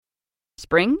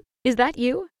Spring? Is that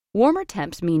you? Warmer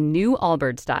temps mean new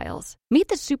Allbirds styles. Meet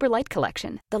the Super Light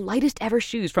Collection, the lightest ever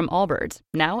shoes from Allbirds,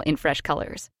 now in fresh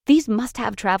colors. These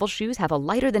must-have travel shoes have a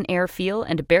lighter-than-air feel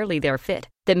and barely their fit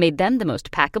that made them the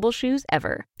most packable shoes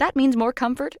ever. That means more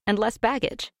comfort and less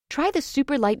baggage. Try the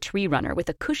Super Light Tree Runner with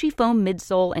a cushy foam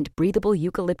midsole and breathable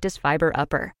eucalyptus fiber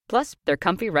upper. Plus, they're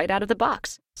comfy right out of the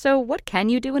box. So what can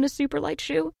you do in a super light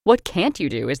shoe? What can't you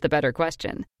do is the better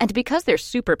question. And because they're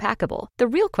super packable, the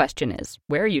real question is,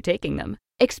 where are you taking them?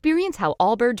 Experience how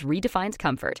Allbirds redefines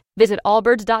comfort. Visit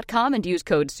allbirds.com and use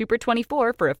code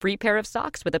SUPER24 for a free pair of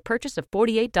socks with a purchase of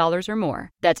 $48 or more.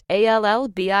 That's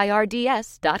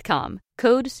ALLBIRDS.com.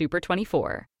 Code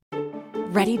SUPER24.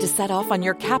 Ready to set off on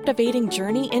your captivating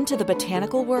journey into the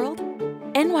botanical world?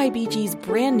 NYBG's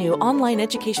brand new online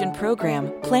education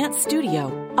program, Plant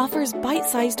Studio, offers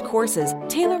bite-sized courses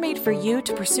tailor-made for you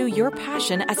to pursue your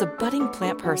passion as a budding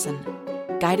plant person.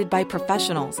 Guided by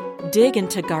professionals, dig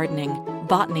into gardening,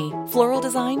 botany, floral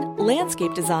design,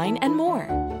 landscape design, and more.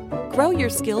 Grow your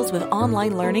skills with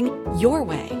online learning your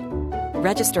way.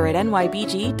 Register at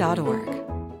nybg.org.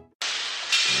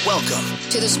 Welcome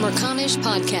to the Smirconish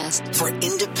Podcast for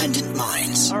independent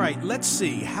minds. All right, let's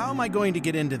see. How am I going to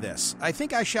get into this? I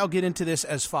think I shall get into this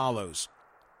as follows.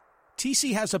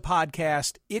 TC has a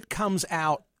podcast. It comes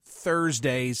out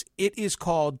Thursdays. It is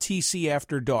called TC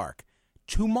After Dark.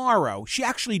 Tomorrow, she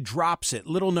actually drops it,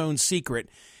 little known secret,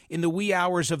 in the wee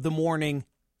hours of the morning,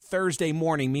 Thursday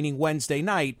morning, meaning Wednesday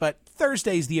night, but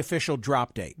Thursday's the official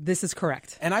drop date. This is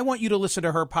correct. And I want you to listen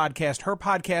to her podcast. Her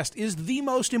podcast is the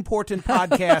most important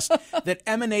podcast that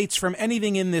emanates from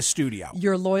anything in this studio.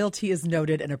 Your loyalty is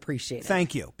noted and appreciated.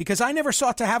 Thank you. Because I never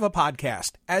sought to have a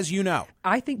podcast, as you know.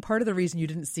 I think part of the reason you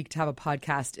didn't seek to have a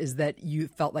podcast is that you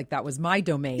felt like that was my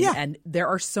domain. Yeah. And there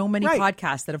are so many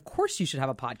podcasts that, of course, you should have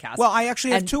a podcast. Well, I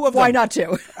actually have two of them. Why not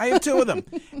two? I have two of them.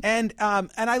 And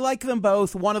I like them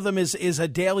both. One of them is a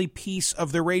daily piece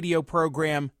of the radio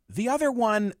program. The other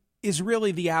one is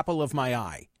really the apple of my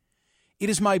eye. It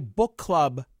is my book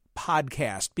club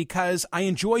podcast because I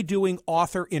enjoy doing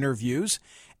author interviews,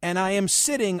 and I am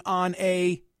sitting on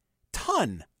a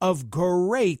ton of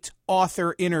great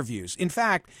author interviews. In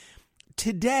fact,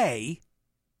 today,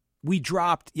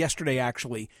 yesterday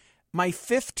actually, my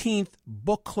 15th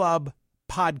book club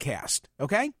podcast,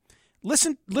 okay?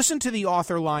 Listen to the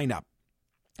author lineup.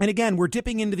 And again, we're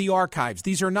dipping into the archives.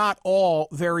 These are not all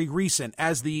very recent,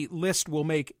 as the list will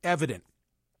make evident.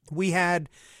 We had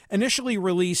initially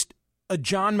released a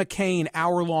John McCain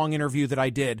hour-long interview that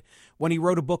I did when he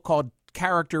wrote a book called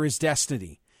Character is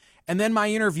Destiny. And then my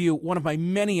interview, one of my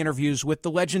many interviews with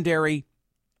the legendary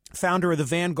founder of the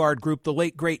Vanguard Group, the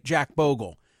late, great Jack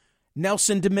Bogle.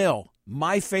 Nelson DeMille,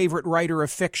 my favorite writer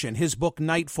of fiction, his book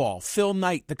Nightfall. Phil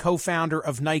Knight, the co-founder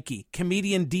of Nike.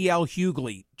 Comedian D.L.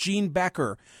 Hughley. Gene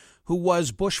Becker, who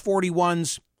was Bush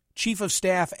 41's chief of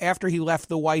staff after he left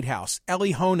the White House.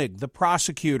 Ellie Honig, the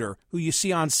prosecutor, who you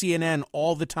see on CNN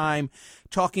all the time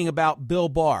talking about Bill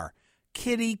Barr.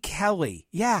 Kitty Kelly.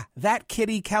 Yeah, that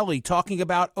Kitty Kelly talking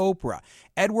about Oprah.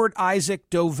 Edward Isaac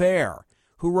Dover,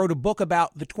 who wrote a book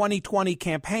about the 2020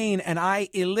 campaign, and I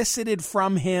elicited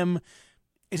from him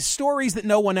stories that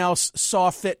no one else saw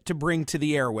fit to bring to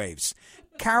the airwaves.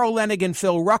 Carol Leonnig and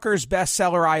Phil Rucker's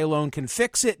bestseller, I Alone Can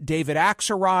Fix It. David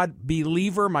Axelrod,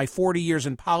 Believer, My 40 Years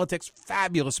in Politics,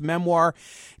 fabulous memoir.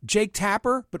 Jake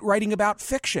Tapper, but writing about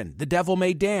fiction, The Devil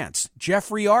May Dance.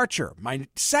 Jeffrey Archer, my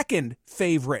second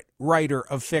favorite writer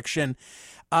of fiction.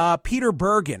 Peter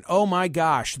Bergen, oh my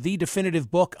gosh, the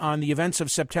definitive book on the events of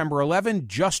September 11,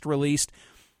 just released.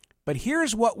 But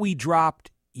here's what we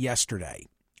dropped yesterday.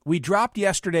 We dropped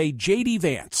yesterday J.D.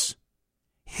 Vance,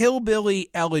 Hillbilly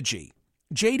Elegy.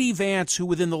 J.D. Vance, who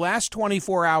within the last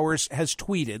 24 hours has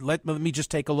tweeted, let me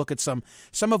just take a look at some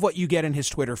of what you get in his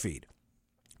Twitter feed.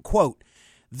 Quote,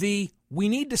 the "we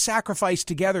need to sacrifice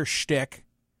together" shtick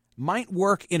might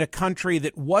work in a country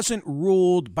that wasn't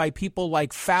ruled by people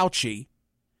like Fauci.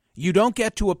 You don't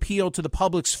get to appeal to the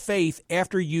public's faith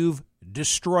after you've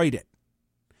destroyed it.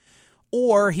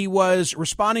 Or he was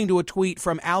responding to a tweet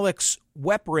from Alex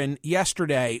Weprin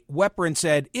yesterday. Weprin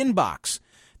said, inbox,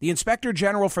 the Inspector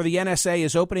General for the NSA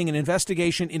is opening an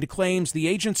investigation into claims the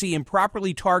agency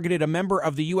improperly targeted a member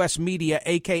of the U.S. media,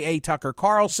 a.k.a. Tucker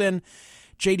Carlson.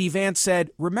 J.D. Vance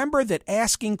said, remember that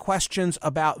asking questions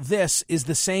about this is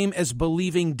the same as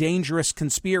believing dangerous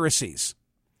conspiracies.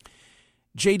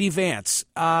 J.D. Vance,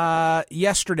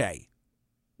 yesterday,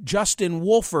 Justin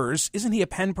Wolfers, isn't he a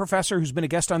Penn professor who's been a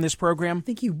guest on this program? I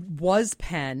think he was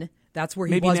Penn. That's where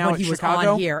he Maybe was now when at he was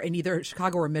Chicago? on here, in either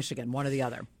Chicago or Michigan, one or the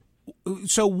other.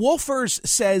 So Wolfers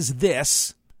says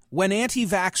this When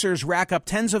anti-vaxxers rack up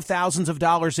tens of thousands of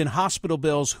dollars in hospital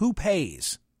bills, who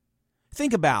pays?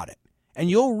 Think about it, and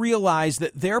you'll realize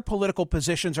that their political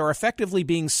positions are effectively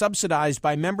being subsidized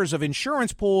by members of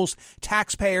insurance pools,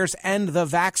 taxpayers, and the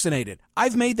vaccinated.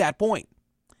 I've made that point.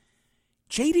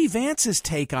 J.D. Vance's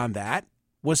take on that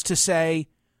was to say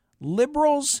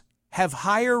liberals have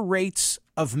higher rates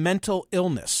of mental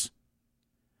illness.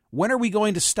 When are we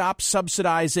going to stop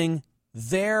subsidizing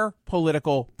their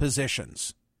political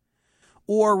positions?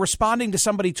 Or responding to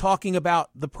somebody talking about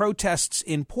the protests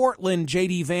in Portland,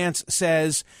 J.D. Vance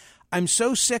says, I'm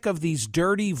so sick of these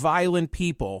dirty, violent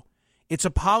people. It's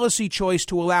a policy choice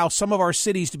to allow some of our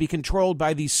cities to be controlled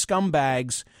by these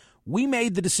scumbags. We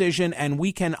made the decision and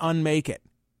we can unmake it,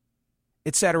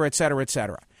 et cetera, et cetera, et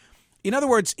cetera. In other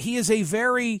words, he is a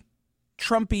very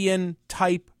Trumpian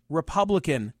type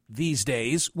Republican these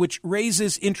days, which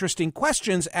raises interesting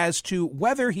questions as to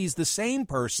whether he's the same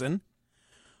person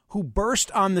who burst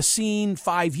on the scene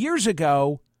 5 years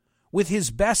ago with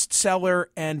his bestseller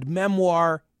and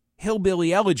memoir,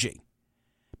 Hillbilly Elegy.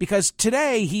 Because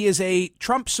today he is a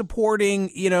Trump-supporting,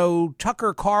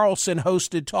 Tucker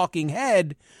Carlson-hosted talking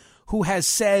head who has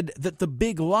said that the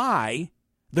big lie,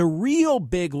 the real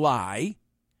big lie,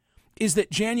 is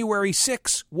that January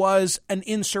 6th was an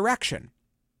insurrection.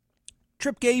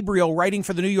 Trip Gabriel, writing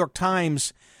for the New York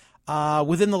Times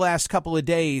within the last couple of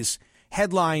days,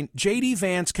 headline, J.D.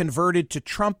 Vance converted to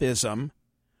Trumpism.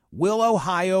 Will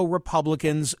Ohio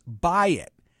Republicans buy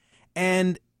it?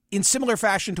 And in similar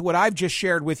fashion to what I've just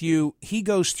shared with you, he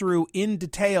goes through in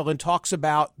detail and talks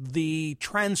about the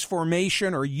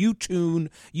transformation or U-turn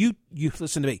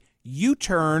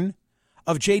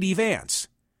of J.D. Vance.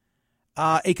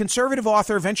 A conservative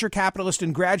author, venture capitalist,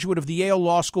 and graduate of the Yale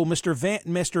Law School,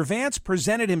 Mr. Vance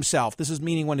presented himself, this is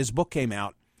meaning when his book came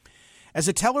out, as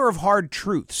a teller of hard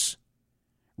truths,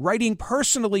 writing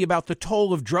personally about the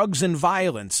toll of drugs and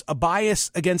violence, a bias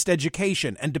against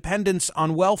education, and dependence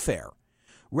on welfare.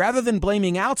 Rather than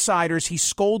blaming outsiders, he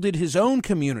scolded his own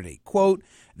community. Quote,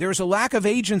 there's a lack of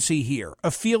agency here,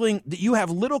 a feeling that you have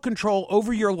little control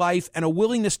over your life and a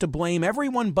willingness to blame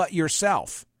everyone but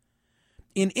yourself.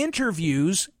 In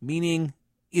interviews, meaning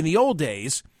in the old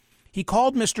days, he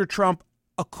called Mr. Trump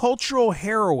a cultural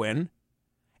heroine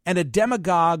and a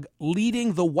demagogue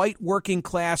leading the white working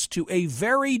class to a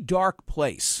very dark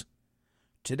place.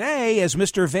 Today, as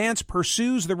Mr. Vance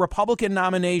pursues the Republican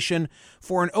nomination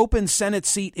for an open Senate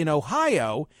seat in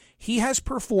Ohio, he has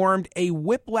performed a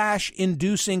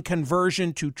whiplash-inducing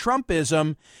conversion to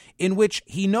Trumpism in which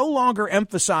he no longer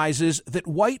emphasizes that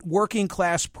white working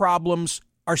class problems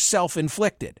are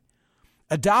self-inflicted.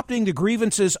 Adopting the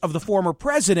grievances of the former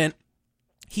president,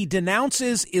 he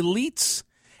denounces elites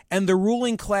and the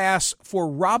ruling class for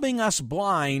robbing us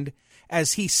blind,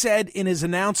 as he said in his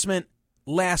announcement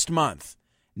last month.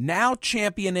 Now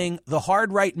championing the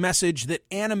hard right message that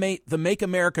animate the Make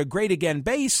America Great Again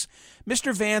base,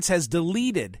 Mr. Vance has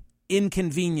deleted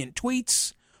inconvenient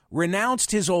tweets,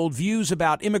 renounced his old views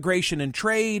about immigration and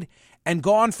trade, and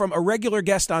gone from a regular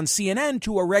guest on CNN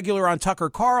to a regular on Tucker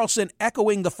Carlson,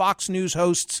 echoing the Fox News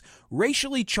host's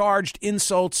racially charged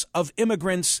insults of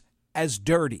immigrants as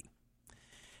dirty.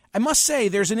 I must say,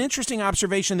 there's an interesting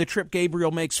observation that Trip Gabriel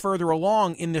makes further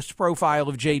along in this profile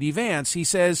of J.D. Vance. He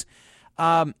says,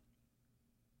 although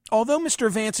Mr.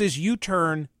 Vance's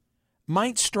U-turn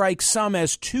might strike some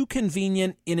as too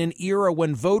convenient in an era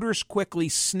when voters quickly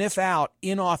sniff out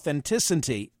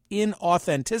inauthenticity,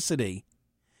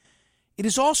 it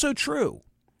is also true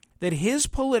that his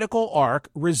political arc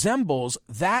resembles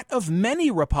that of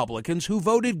many Republicans who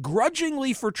voted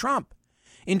grudgingly for Trump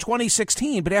in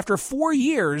 2016, but after 4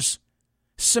 years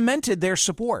cemented their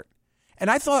support.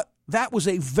 And I thought that was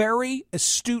a very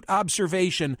astute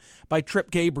observation by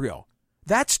Trip Gabriel.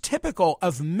 That's typical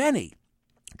of many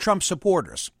Trump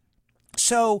supporters.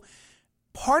 So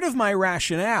part of my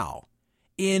rationale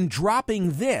in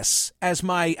dropping this as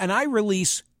and I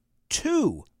release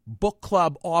 2 book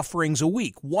club offerings a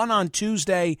week, one on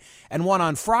Tuesday and one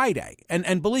on Friday.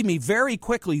 And believe me, very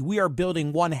quickly, we are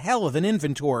building one hell of an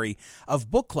inventory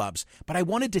of book clubs. But I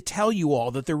wanted to tell you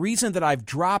all that the reason that I've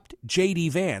dropped J.D.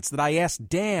 Vance, that I asked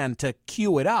Dan to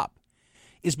cue it up,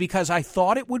 is because I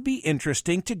thought it would be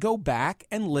interesting to go back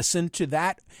and listen to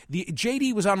that. The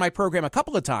J.D. was on my program a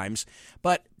couple of times,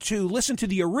 but to listen to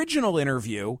the original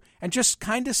interview and just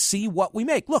kind of see what we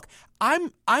make. Look,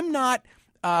 I'm not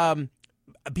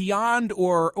beyond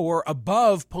or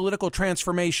above political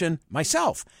transformation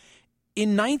myself.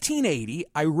 In 1980,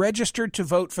 I registered to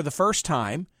vote for the first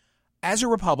time as a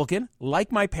Republican,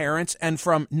 like my parents, and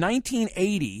from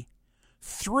 1980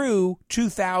 through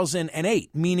 2008,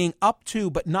 meaning up to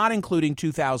but not including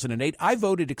 2008, I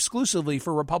voted exclusively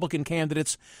for Republican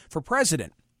candidates for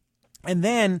president. And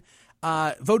then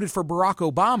voted for Barack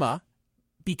Obama,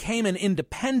 became an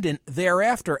independent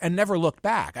thereafter, and never looked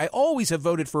back. I always have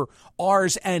voted for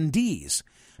R's and D's.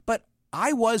 But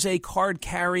I was a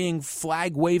card-carrying,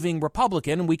 flag-waving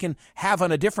Republican, and we can have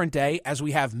on a different day, as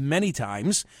we have many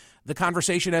times, the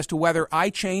conversation as to whether I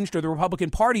changed or the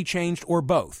Republican Party changed or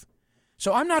both.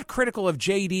 So I'm not critical of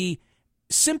J.D.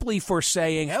 simply for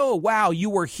saying, oh, wow, you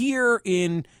were here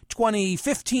in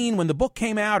 2015 when the book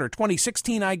came out, or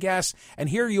 2016, I guess, and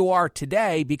here you are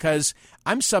today, because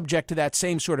I'm subject to that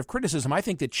same sort of criticism. I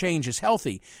think that change is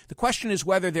healthy. The question is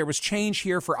whether there was change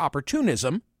here for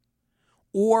opportunism,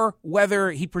 or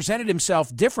whether he presented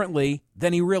himself differently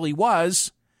than he really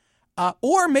was,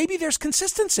 or maybe there's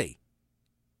consistency.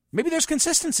 Maybe there's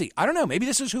consistency. I don't know. Maybe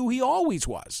this is who he always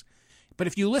was. But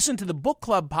if you listen to the book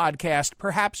club podcast,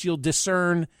 perhaps you'll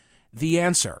discern the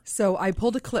answer. So I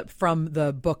pulled a clip from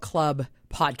the book club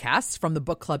podcast, from the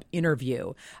book club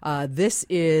interview. This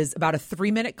is about a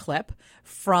 3-minute clip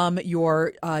from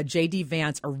your J.D.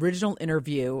 Vance original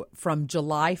interview from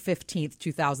July 15th,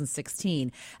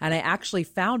 2016. And I actually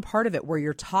found part of it where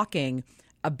you're talking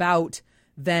about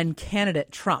then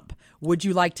candidate Trump. Would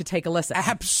you like to take a listen?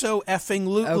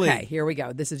 Abso-effing-lutely. Okay, here we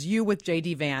go. This is you with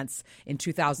J.D. Vance in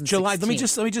 2016. July. Let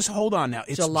me just hold on now.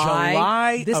 It's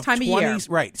July this of time 20, of year.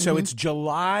 Right. So it's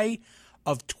July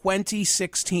of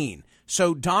 2016.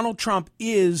 So Donald Trump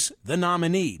is the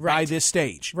nominee by this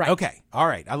stage. Right. Okay. All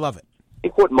right. I love it. I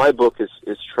think what my book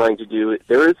is trying to do,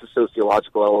 there is a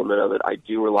sociological element of it. I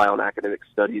do rely on academic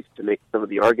studies to make some of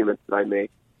the arguments that I make.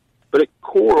 But at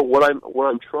core, what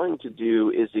I'm trying to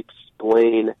do is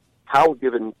explain how a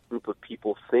given group of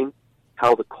people think,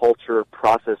 how the culture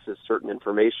processes certain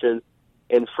information,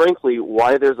 and frankly,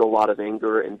 why there's a lot of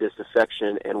anger and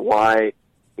disaffection, and why,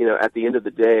 at the end of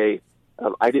the day,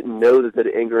 I didn't know that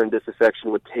anger and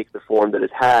disaffection would take the form that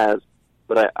it has,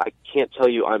 but I can't tell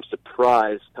you I'm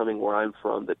surprised, coming where I'm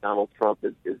from, that Donald Trump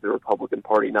is the Republican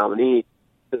Party nominee,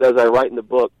 because as I write in the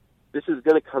book, this is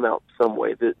going to come out some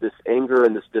way. This anger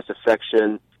and this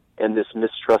disaffection and this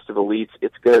mistrust of elites,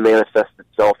 it's going to manifest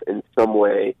itself in some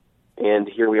way, and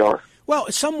here we are. Well,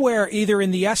 somewhere, either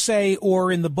in the essay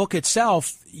or in the book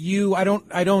itself,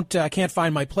 I can't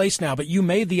find my place now, but you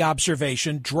made the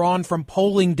observation, drawn from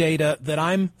polling data that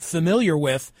I'm familiar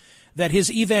with, that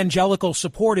his evangelical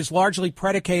support is largely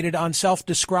predicated on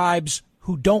self-describes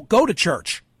who don't go to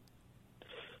church.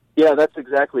 Yeah, that's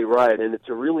exactly right, and it's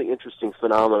a really interesting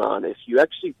phenomenon. If you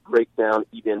actually break down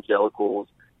evangelicals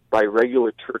by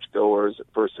regular churchgoers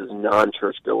versus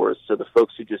non-churchgoers, so the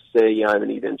folks who just say, yeah, I'm an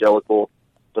evangelical,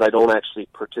 but I don't actually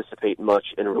participate much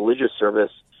in religious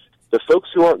service, the folks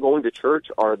who aren't going to church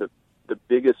are the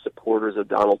biggest supporters of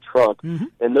Donald Trump,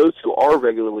 and those who are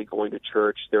regularly going to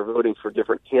church, they're voting for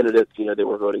different candidates. They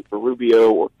were voting for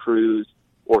Rubio or Cruz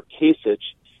or Kasich.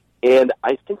 And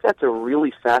I think that's a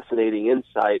really fascinating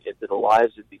insight into the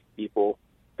lives of these people,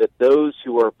 that those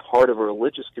who are part of a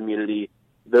religious community,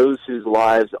 those whose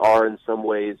lives are in some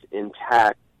ways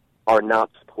intact, are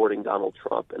not supporting Donald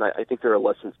Trump. And I think there are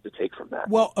lessons to take from that.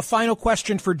 Well, a final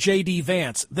question for J.D.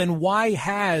 Vance. Then why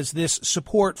has this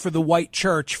support for the white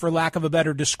church, for lack of a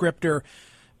better descriptor,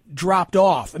 dropped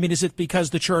off? I mean, is it because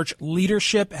the church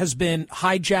leadership has been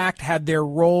hijacked, had their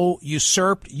role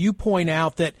usurped? You point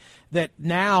out that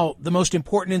now the most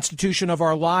important institution of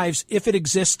our lives, if it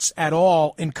exists at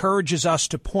all, encourages us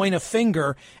to point a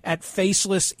finger at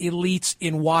faceless elites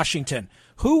in Washington.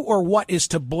 Who or what is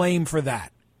to blame for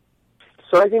that?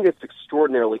 So I think it's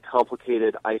extraordinarily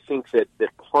complicated. I think that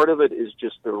part of it is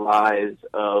just the rise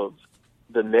of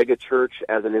the megachurch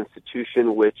as an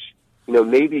institution, which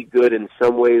may be good in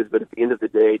some ways, but at the end of the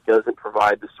day, doesn't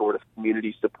provide the sort of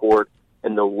community support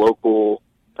and the local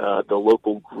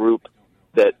group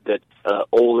that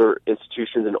older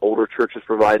institutions and older churches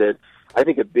provided. I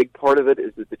think a big part of it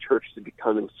is that the church is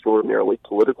becoming extraordinarily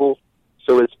political.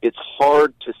 So it's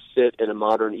hard to sit in a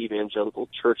modern evangelical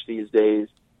church these days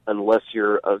unless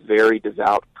you're a very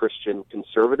devout Christian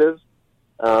conservative.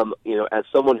 As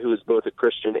someone who is both a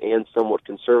Christian and somewhat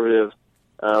conservative,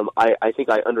 I think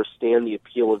I understand the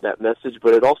appeal of that message,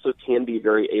 but it also can be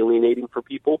very alienating for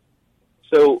people.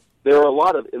 So there are a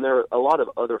lot of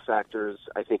other factors,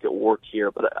 I think, at work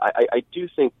here, but I do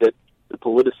think that the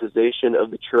politicization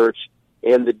of the church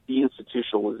and the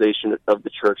deinstitutionalization of the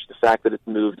church, the fact that it's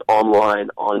moved online,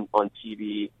 on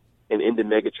TV, and into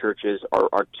megachurches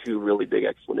are two really big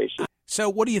explanations. So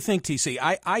what do you think, TC?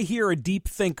 I hear a deep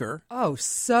thinker. Oh,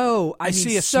 so I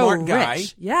see a so smart rich. guy.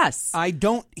 Yes. I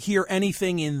don't hear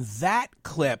anything in that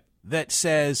clip that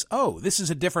says, oh, this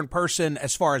is a different person,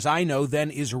 as far as I know,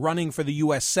 than is running for the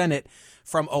U.S. Senate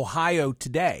from Ohio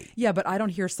today. Yeah, but I don't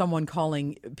hear someone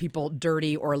calling people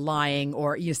dirty or lying,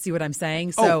 or you see what I'm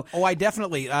saying? So, I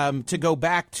definitely, to go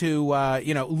back to,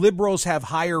 liberals have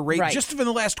higher rates, Right. just in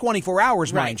the last 24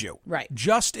 hours, Right, mind you. right.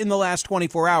 Just in the last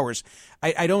 24 hours.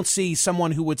 I don't see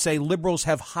someone who would say liberals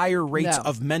have higher rates No.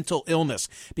 of mental illness,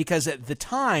 because at the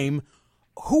time,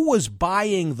 who was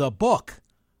buying the book?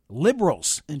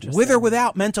 Liberals, with or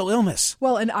without mental illness.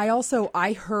 Well, and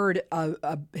I heard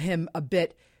him a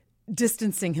bit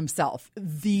distancing himself,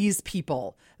 these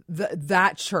people,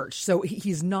 that church. So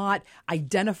he's not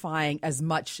identifying as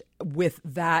much with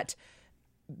that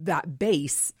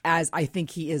base as I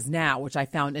think he is now, which I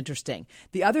found interesting.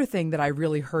 The other thing that I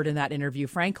really heard in that interview,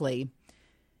 frankly,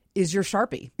 is your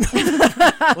Sharpie.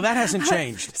 Well, that hasn't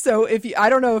changed. So I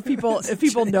don't know if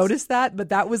people noticed that, but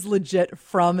that was legit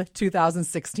from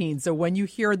 2016. So when you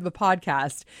hear the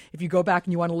podcast, if you go back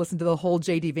and you want to listen to the whole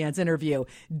J.D. Vance interview,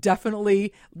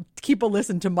 definitely keep a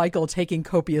listen to Michael taking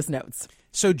copious notes.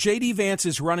 So J.D. Vance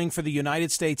is running for the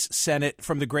United States Senate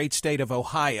from the great state of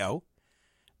Ohio.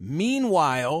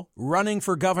 Meanwhile, running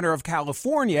for governor of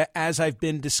California, as I've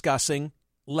been discussing,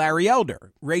 Larry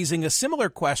Elder, raising a similar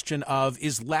question of,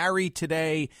 is Larry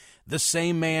today the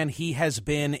same man he has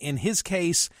been, in his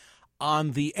case,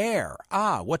 on the air?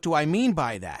 What do I mean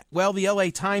by that? Well, the LA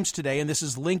Times today, and this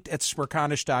is linked at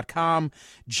smerconish.com,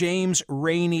 James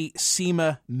Rainey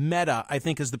Sema Mehta, I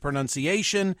think is the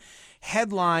pronunciation.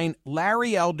 Headline,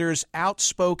 Larry Elder's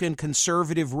outspoken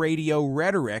conservative radio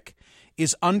rhetoric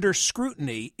is under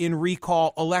scrutiny in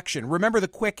recall election. Remember the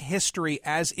quick history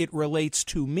as it relates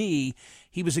to me.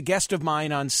 He was a guest of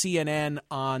mine on CNN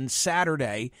on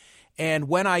Saturday, and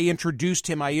when I introduced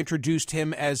him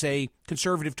as a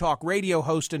conservative talk radio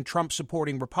host and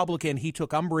Trump-supporting Republican. He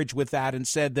took umbrage with that and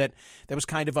said that that was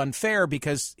kind of unfair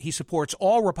because he supports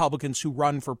all Republicans who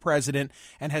run for president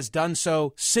and has done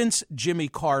so since Jimmy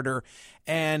Carter.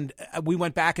 And we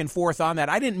went back and forth on that.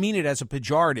 I didn't mean it as a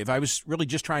pejorative. I was really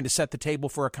just trying to set the table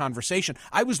for a conversation.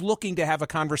 I was looking to have a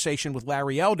conversation with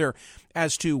Larry Elder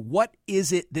as to what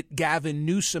is it that Gavin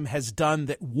Newsom has done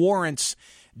that warrants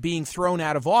being thrown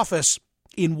out of office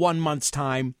in 1 month's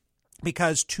time,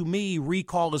 because to me,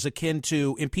 recall is akin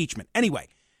to impeachment. Anyway,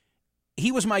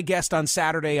 he was my guest on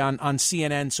Saturday on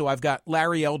CNN, so I've got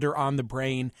Larry Elder on the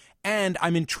brain, and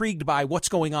I'm intrigued by what's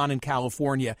going on in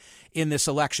California in this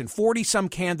election. 40-some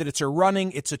candidates are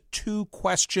running. It's a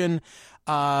two-question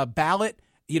ballot.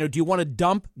 You know, do you want to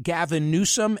dump Gavin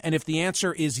Newsom? And if the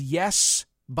answer is yes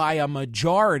by a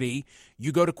majority,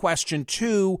 you go to question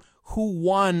 2. Who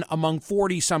won among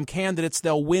 40-some candidates?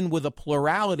 They'll win with a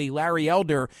plurality. Larry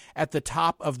Elder at the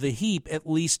top of the heap, at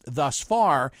least thus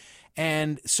far.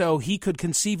 And so he could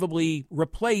conceivably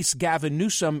replace Gavin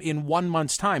Newsom in 1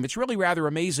 month's time. It's really rather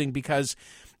amazing because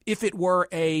if it were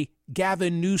a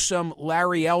Gavin Newsom,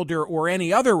 Larry Elder, or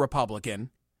any other Republican,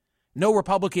 no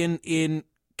Republican in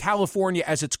California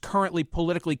as it's currently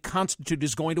politically constituted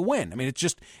is going to win. I mean, it's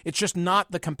just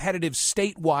not the competitive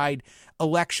statewide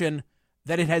election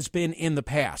that it has been in the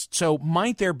past. So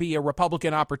might there be a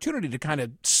Republican opportunity to kind of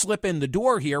slip in the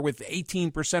door here with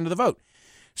 18% of the vote?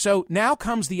 So now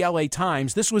comes the LA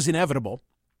Times. This was inevitable.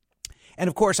 And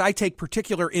of course, I take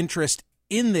particular interest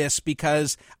in this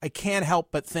because I can't help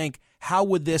but think, how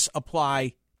would this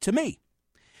apply to me?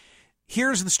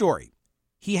 Here's the story.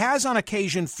 He has on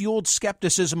occasion fueled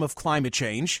skepticism of climate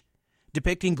change,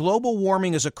 depicting global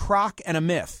warming as a crock and a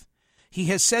myth. He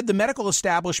has said the medical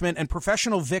establishment and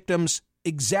professional victims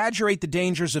exaggerate the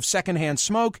dangers of secondhand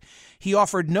smoke. He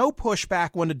offered no pushback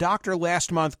when a doctor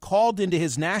last month called into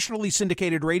his nationally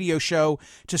syndicated radio show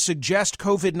to suggest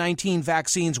COVID-19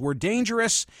 vaccines were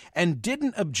dangerous, and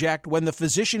didn't object when the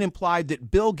physician implied that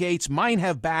Bill Gates might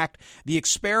have backed the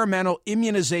experimental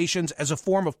immunizations as a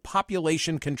form of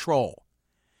population control.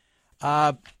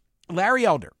 Larry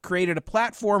Elder created a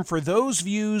platform for those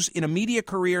views in a media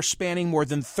career spanning more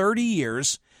than 30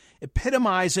 years,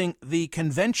 epitomizing the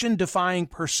convention-defying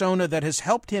persona that has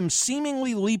helped him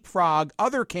seemingly leapfrog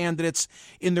other candidates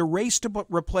in the race to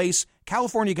replace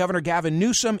California Governor Gavin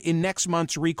Newsom in next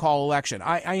month's recall election.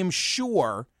 I am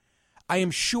sure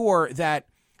that,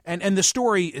 and the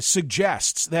story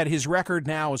suggests that his record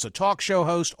now as a talk show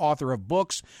host, author of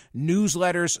books,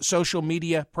 newsletters, social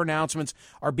media pronouncements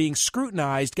are being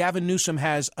scrutinized. Gavin Newsom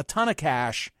has a ton of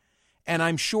cash, and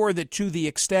I'm sure that to the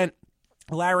extent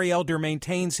Larry Elder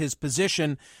maintains his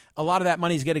position, a lot of that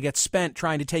money is going to get spent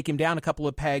trying to take him down a couple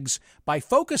of pegs by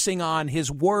focusing on his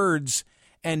words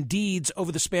and deeds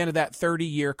over the span of that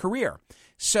 30-year career.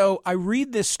 So I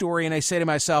read this story and I say to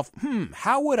myself,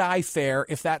 how would I fare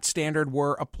if that standard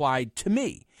were applied to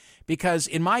me? Because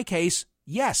in my case,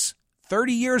 yes,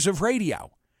 30 years of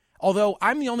radio. Although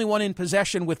I'm the only one in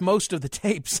possession with most of the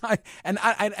tapes, and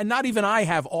not even I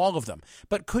have all of them.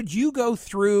 But could you go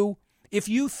through, if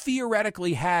you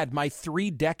theoretically had my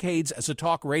 3 decades as a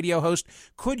talk radio host,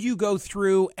 could you go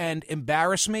through and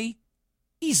embarrass me?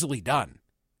 Easily done.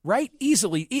 Right?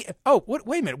 Easily. Wait a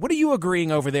minute. What are you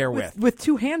agreeing over there with? With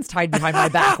 2 hands tied behind my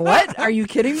back. What? Are you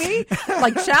kidding me?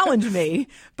 Like, challenge me.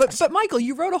 But Michael,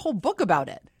 you wrote a whole book about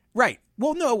it. Right.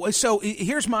 Well, no. So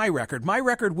here's my record. My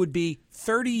record would be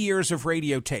 30 years of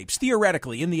radio tapes,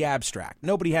 theoretically, in the abstract.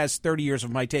 Nobody has 30 years of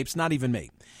my tapes, not even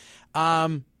me.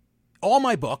 All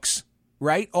my books,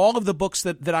 right? All of the books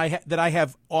that I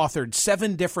have authored,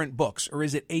 7 different books, or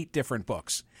is it 8 different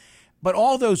books? But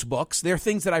all those books, there are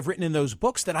things that I've written in those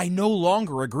books that I no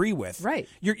longer agree with. Right.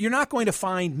 You're not going to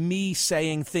find me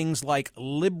saying things like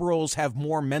liberals have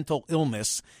more mental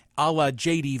illness, a la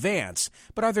J.D. Vance.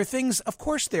 But are there things? Of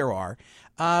course there are.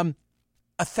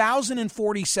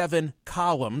 1,047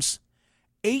 columns,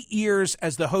 8 years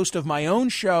as the host of my own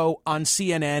show on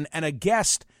CNN, and a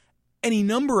guest any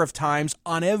number of times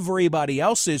on everybody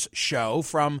else's show,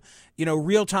 from,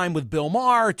 Real Time with Bill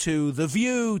Maher to The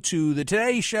View to The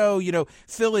Today Show,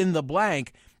 fill in the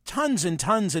blank, tons and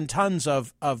tons and tons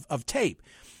of tape.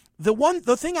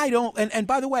 The thing I don't, and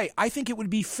by the way, I think it would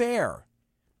be fair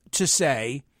to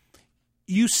say,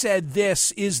 you said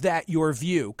this, is that your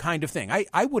view, kind of thing.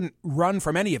 I wouldn't run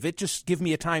from any of it. Just give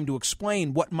me a time to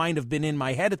explain what might have been in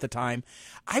my head at the time.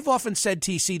 I've often said,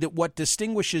 TC, that what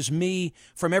distinguishes me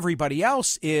from everybody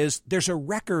else is there's a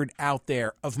record out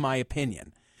there of my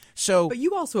opinion. So, but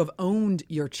you also have owned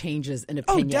your changes in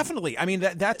opinion. Oh, definitely. I mean,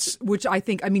 that's... Which I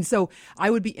think, so I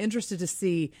would be interested to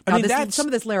see... Now, some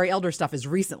of this Larry Elder stuff is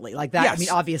recently, like that. Yes. I mean,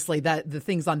 obviously, that the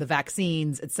things on the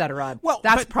vaccines, et cetera,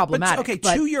 that's problematic.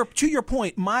 But, to your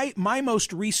point, my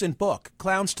most recent book,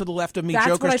 Clowns to the Left of Me,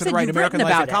 Jokers to the Right, American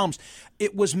Life in Columns,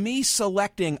 it was me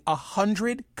selecting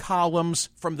 100 columns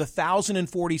from the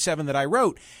 1,047 that I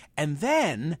wrote, and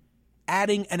then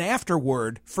adding an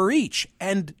afterword for each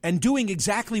and doing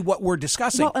exactly what we're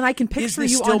discussing. Well, and I can picture Is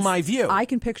this you still on, my view? I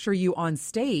can picture you on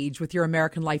stage with your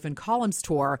American Life in Columns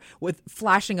tour, with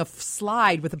flashing a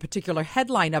slide with a particular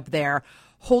headline up there,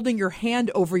 holding your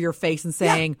hand over your face and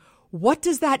saying, what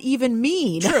does that even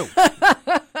mean?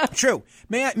 True.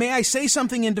 May I say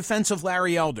something in defense of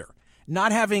Larry Elder?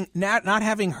 Not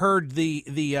having heard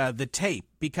the tape,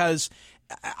 because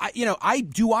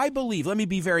I believe, let me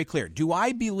be very clear, do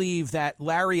I believe that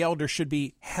Larry Elder should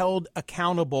be held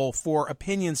accountable for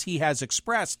opinions he has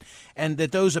expressed, and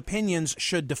that those opinions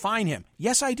should define him?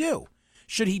 Yes, I do.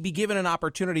 Should he be given an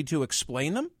opportunity to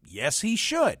explain them? Yes, he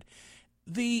should.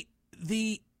 The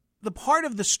part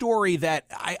of the story that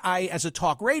I as a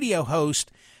talk radio host,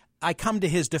 I come to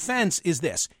his defense is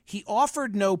this. He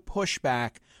offered no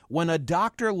pushback when a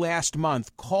doctor last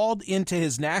month called into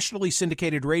his nationally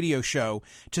syndicated radio show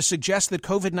to suggest that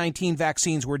COVID-19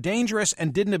 vaccines were dangerous,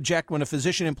 and didn't object when a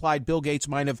physician implied Bill Gates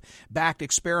might have backed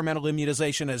experimental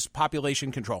immunization as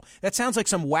population control. That sounds like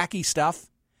some wacky stuff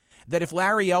that if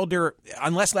Larry Elder,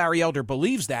 unless Larry Elder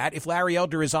believes that, if Larry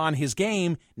Elder is on his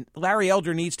game, Larry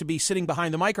Elder needs to be sitting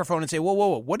behind the microphone and say,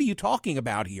 whoa, what are you talking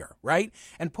about here, right?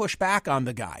 And push back on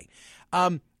the guy.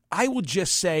 I will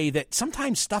just say that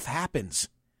sometimes stuff happens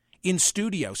in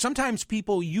studio. Sometimes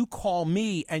you call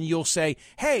me and you'll say,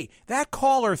 hey, that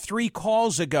caller 3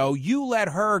 calls ago, you let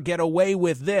her get away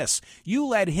with this. You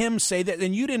let him say that,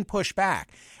 and you didn't push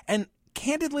back. And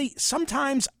candidly,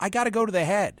 sometimes I got to go to the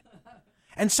head.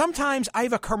 And sometimes I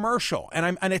have a commercial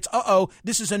and it's,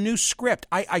 this is a new script.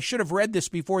 I should have read this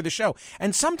before the show.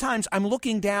 And sometimes I'm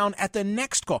looking down at the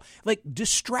next call. Like,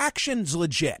 distraction's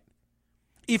legit.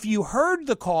 If you heard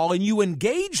the call and you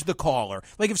engage the caller,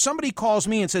 like if somebody calls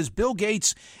me and says Bill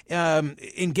Gates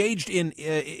engaged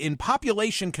in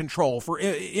population control for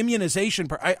immunization,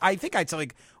 I think I'd say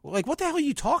like what the hell are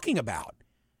you talking about,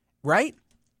 right?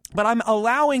 But I'm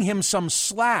allowing him some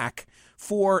slack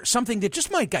for something that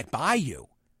just might get by you.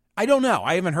 I don't know.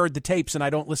 I haven't heard the tapes and I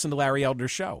don't listen to Larry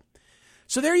Elder's show.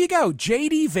 So there you go.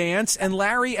 J.D. Vance and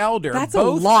Larry Elder. That's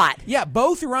both, a lot. Yeah,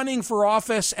 both running for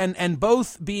office and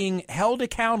both being held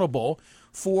accountable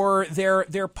for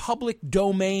their public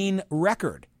domain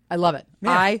record. I love it. Yeah.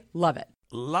 I love it.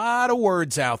 A lot of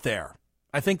words out there.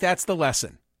 I think that's the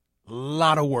lesson. A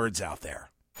lot of words out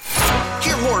there.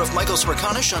 Hear more of Michael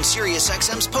Smerconish on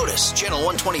SiriusXM's POTUS, Channel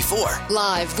 124.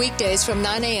 Live weekdays from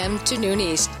 9 a.m. to noon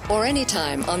East or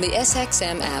anytime on the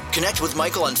SXM app. Connect with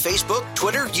Michael on Facebook,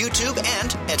 Twitter, YouTube,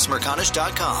 and at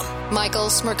Smerconish.com. Michael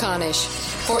Smerconish,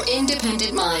 for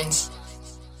independent minds.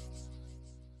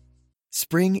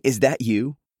 Spring, is that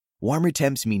you? Warmer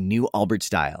temps mean new Allbirds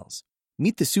styles.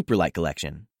 Meet the Superlight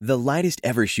Collection, the lightest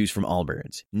ever shoes from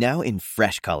Allbirds, now in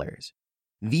fresh colors.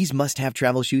 These must-have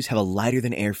travel shoes have a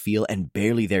lighter-than-air feel and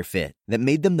barely their fit that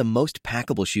made them the most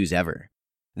packable shoes ever.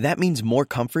 That means more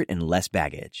comfort and less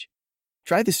baggage.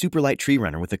 Try the Superlight Tree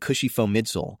Runner with a cushy foam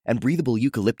midsole and breathable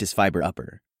eucalyptus fiber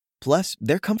upper. Plus,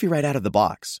 they're comfy right out of the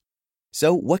box.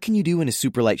 So, what can you do in a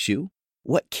Superlight shoe?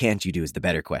 What can't you do is the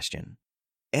better question.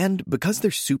 And because they're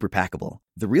super packable,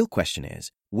 the real question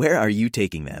is, where are you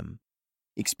taking them?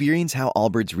 Experience how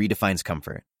Allbirds redefines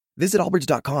comfort. Visit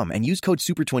allbirds.com and use code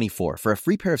SUPER24 for a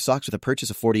free pair of socks with a purchase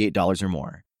of $48 or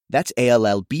more. That's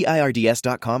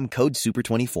ALLBIRDS.com, code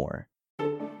SUPER24.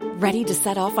 Ready to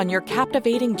set off on your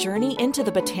captivating journey into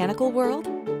the botanical world?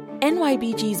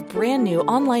 NYBG's brand new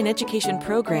online education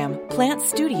program, Plant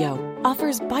Studio,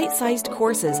 offers bite-sized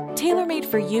courses tailor-made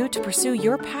for you to pursue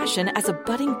your passion as a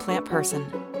budding plant person.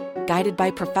 Guided by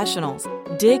professionals,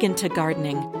 dig into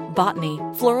gardening, botany,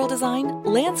 floral design,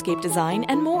 landscape design,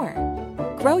 and more.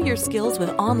 Grow your skills with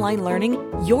online learning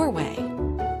your way.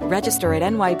 Register at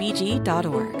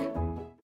nybg.org.